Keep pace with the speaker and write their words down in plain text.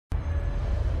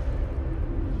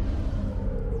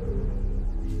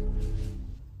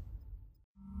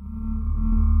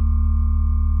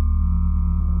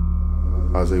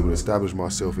I was able to establish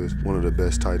myself as one of the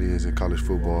best tight ends in college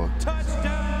football.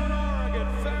 Touchdown, Oregon,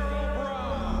 Pharaoh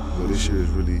Brown. So this year is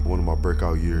really one of my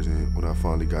breakout years, and when I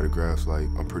finally got a grasp, like,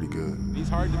 I'm pretty good. He's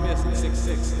hard to miss at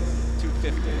 6'6",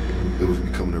 250. It was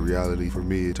becoming a reality for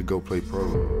me to go play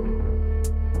pro.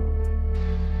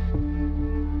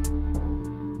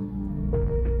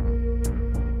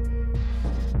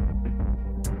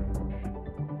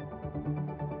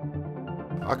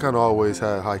 I kind of always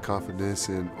had high confidence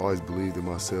and always believed in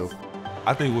myself.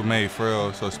 I think what made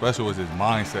Pharaoh so special was his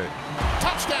mindset.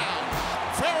 Touchdown,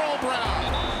 Pharaoh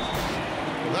Brown.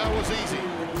 That was easy.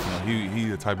 You know, he's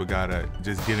the type of guy that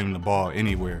just get him the ball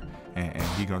anywhere, and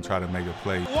he gonna try to make a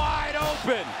play. Wide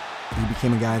open. He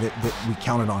became a guy that we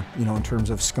counted on, you know, in terms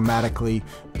of schematically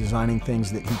designing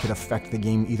things that he could affect the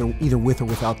game either with or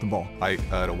without the ball. Like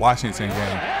the Washington game.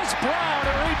 As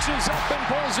Brown reaches up and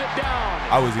pulls it down.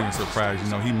 I was even surprised, you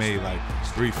know, he made like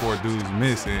 3-4 dudes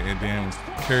miss and then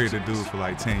carried the dude for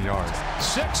like 10 yards.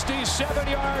 67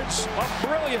 yards of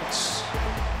brilliance.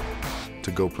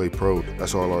 To go play pro,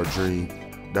 that's all our dream.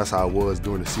 That's how I was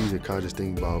during the season, kind of just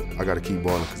thinking about, I got to keep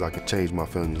balling because I could change my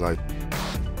family's life.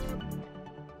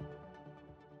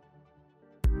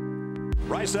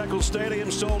 Rice-Eccles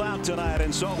Stadium sold out tonight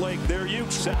in Salt Lake. Their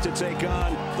Utes set to take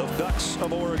on the Ducks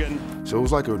of Oregon. So it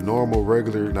was like a normal,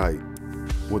 regular night.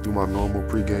 Went through my normal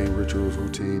pregame rituals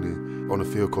routine, and on the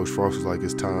field, Coach Frost was like,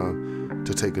 it's time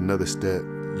to take another step.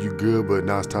 You good, but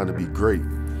now it's time to be great.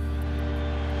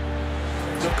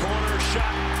 The corner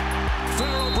shot.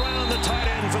 Pharaoh Brown, the tight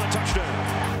end, for the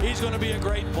touchdown. He's going to be a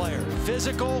great player.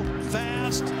 Physical,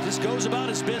 fast, just goes about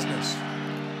his business.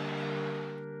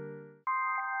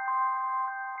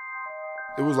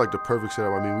 It was like the perfect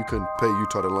setup. I mean, we couldn't pay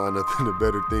Utah to line up, and the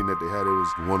better thing that they had, it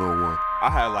was one-on-one. I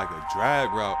had like a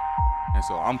drag route, and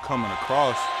so I'm coming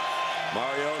across.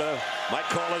 Mariota might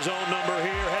call his own number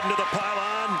here, heading to the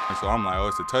pylon. And so I'm like, oh,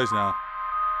 it's a touchdown.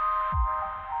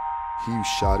 He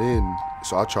shot in,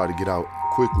 so I tried to get out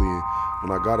quickly, and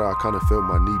when I got out, I kind of felt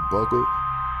my knee buckle.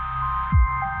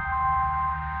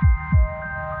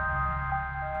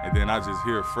 And then I just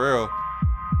hear Pharaoh,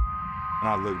 and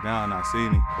I look down and I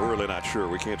seen him. We're really not sure.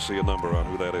 We can't see a number on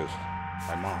who that is.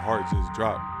 Like my heart just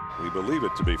dropped. We believe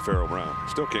it to be Pharaoh Brown.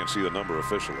 Still can't see the number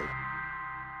officially.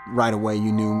 Right away,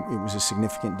 you knew it was a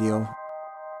significant deal.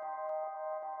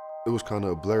 It was kind of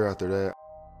a blur after that.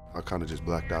 I kind of just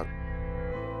blacked out.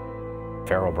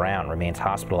 Pharaoh Brown remains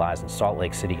hospitalized in Salt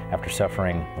Lake City after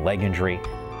suffering a leg injury,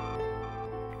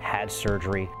 had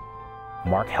surgery.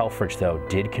 Mark Helfrich, though,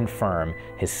 did confirm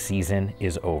his season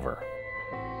is over.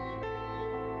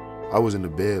 I was in the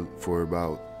bed for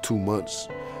about 2 months,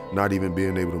 not even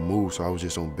being able to move, so I was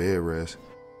just on bed rest.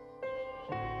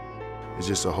 It's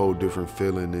just a whole different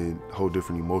feeling and a whole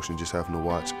different emotion just having to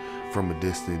watch from a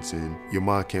distance, and your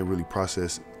mind can't really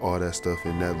process all that stuff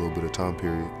in that little bit of time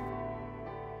period.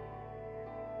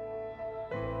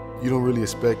 You don't really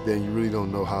expect that, and you really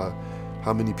don't know how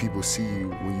many people see you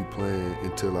when you playing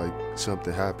until like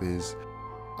something happens.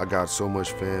 I got so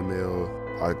much fan mail.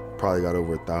 I probably got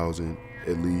over 1,000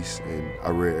 at least, and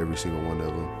I read every single one of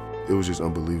them. It was just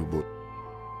unbelievable.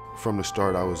 From the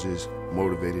start, I was just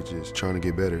motivated, just trying to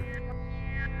get better.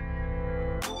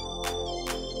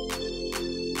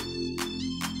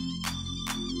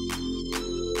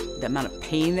 The amount of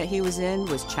pain that he was in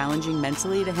was challenging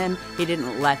mentally to him. He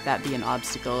didn't let that be an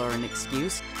obstacle or an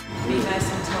excuse. Be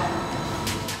nice and tall.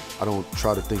 I don't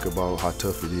try to think about how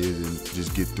tough it is and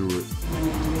just get through it.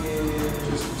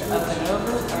 Up and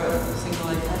over or single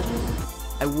leg punches?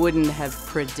 I wouldn't have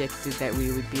predicted that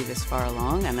we would be this far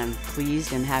along, and I'm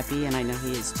pleased and happy, and I know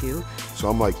he is too. So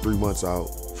I'm like 3 months out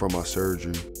from my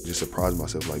surgery, just surprised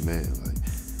myself like, man, like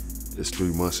it's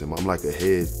 3 months and I'm like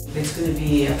ahead. It's going to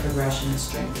be a progression in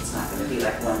strength. It's not going to be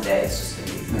like one day, it's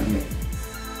just going to be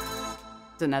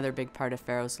perfect. Another big part of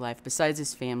Pharaoh's life, besides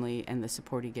his family and the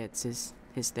support he gets, is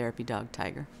his therapy dog,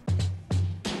 Tiger.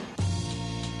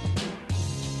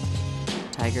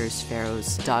 Tiger is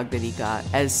Pharaoh's dog that he got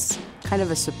as kind of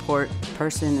a support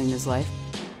person in his life.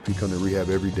 He come to rehab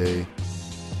every day.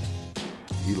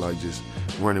 He like just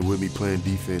running with me, playing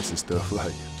defense and stuff.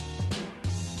 Like,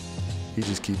 he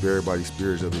just keep everybody's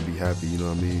spirits up and be happy, you know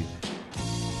what I mean?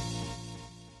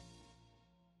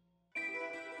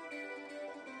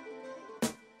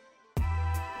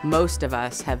 Most of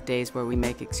us have days where we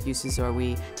make excuses or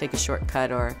we take a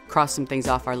shortcut or cross some things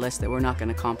off our list that we're not going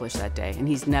to accomplish that day, and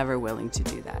he's never willing to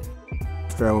do that.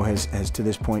 Pharaoh has to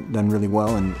this point done really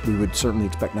well, and we would certainly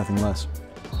expect nothing less.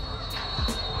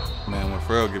 Man, when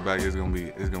Pharaoh get back, it's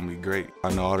gonna be great.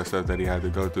 I know all the stuff that he had to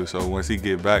go through, so once he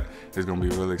get back, it's gonna be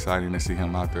really exciting to see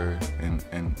him out there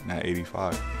in that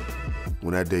 85.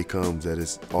 When that day comes that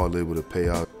it's all able to pay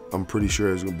out, I'm pretty sure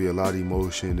there's gonna be a lot of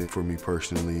emotion for me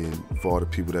personally and for all the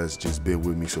people that's just been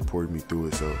with me, supporting me through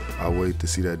it. So I wait to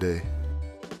see that day.